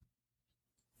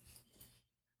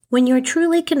When you're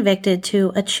truly convicted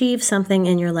to achieve something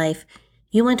in your life,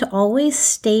 you want to always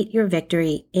state your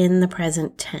victory in the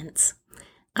present tense.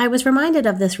 I was reminded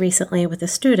of this recently with a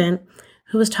student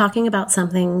who was talking about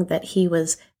something that he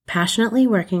was passionately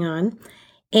working on,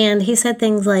 and he said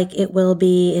things like, it will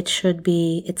be, it should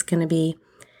be, it's going to be.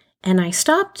 And I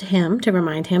stopped him to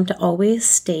remind him to always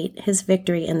state his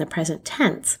victory in the present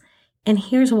tense. And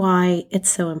here's why it's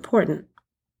so important.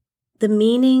 The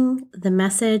meaning, the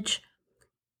message,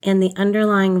 and the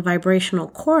underlying vibrational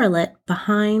correlate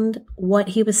behind what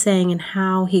he was saying and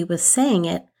how he was saying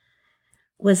it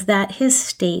was that his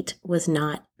state was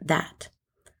not that.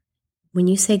 When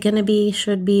you say gonna be,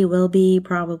 should be, will be,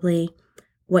 probably,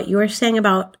 what you're saying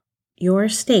about your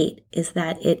state is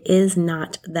that it is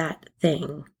not that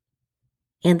thing.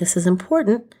 And this is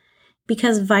important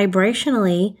because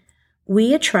vibrationally,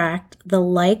 we attract the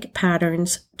like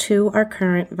patterns to our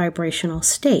current vibrational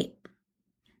state.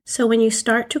 So when you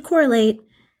start to correlate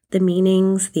the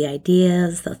meanings, the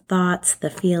ideas, the thoughts,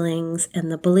 the feelings,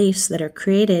 and the beliefs that are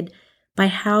created by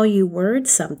how you word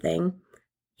something,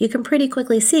 you can pretty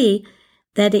quickly see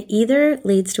that it either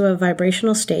leads to a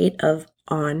vibrational state of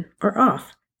on or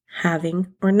off,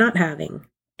 having or not having.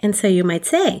 And so you might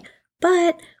say,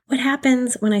 but what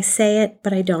happens when I say it,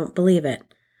 but I don't believe it?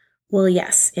 Well,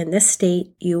 yes, in this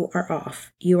state, you are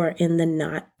off. You are in the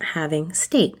not having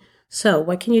state. So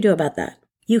what can you do about that?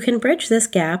 You can bridge this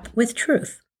gap with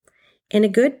truth. And a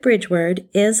good bridge word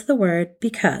is the word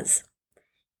because.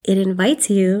 It invites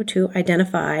you to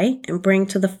identify and bring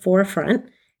to the forefront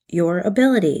your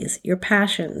abilities, your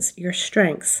passions, your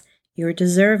strengths, your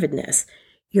deservedness,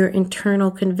 your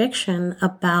internal conviction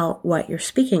about what you're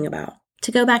speaking about.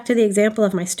 To go back to the example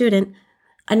of my student,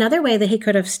 another way that he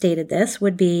could have stated this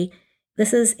would be,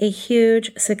 this is a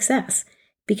huge success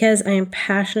because I am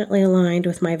passionately aligned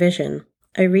with my vision.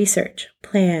 I research,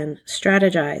 plan,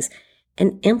 strategize,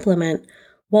 and implement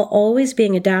while always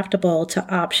being adaptable to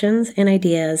options and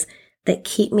ideas that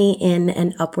keep me in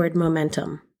an upward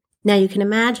momentum. Now you can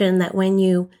imagine that when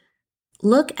you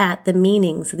look at the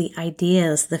meanings, the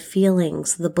ideas, the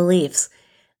feelings, the beliefs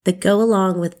that go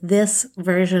along with this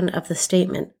version of the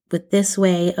statement, with this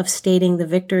way of stating the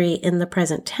victory in the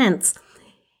present tense,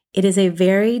 it is a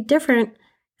very different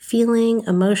feeling,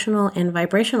 emotional, and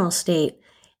vibrational state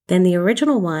than the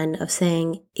original one of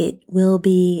saying it will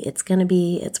be, it's going to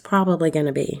be, it's probably going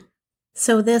to be.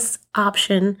 So this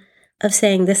option of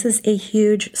saying this is a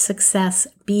huge success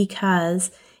because,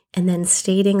 and then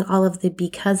stating all of the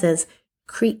becauses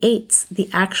creates the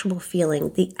actual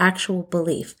feeling, the actual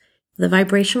belief, the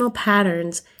vibrational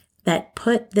patterns that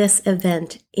put this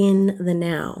event in the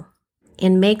now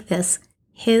and make this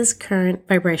his current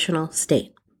vibrational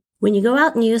state. When you go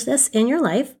out and use this in your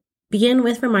life, begin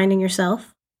with reminding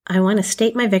yourself, I want to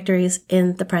state my victories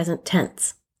in the present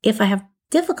tense. If I have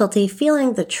difficulty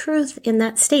feeling the truth in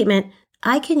that statement,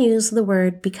 I can use the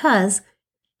word because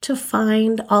to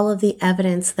find all of the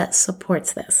evidence that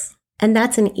supports this. And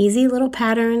that's an easy little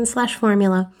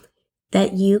pattern/formula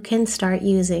that you can start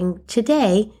using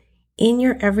today in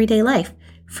your everyday life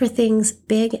for things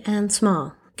big and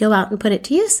small. Go out and put it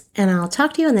to use, and I'll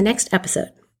talk to you in the next episode.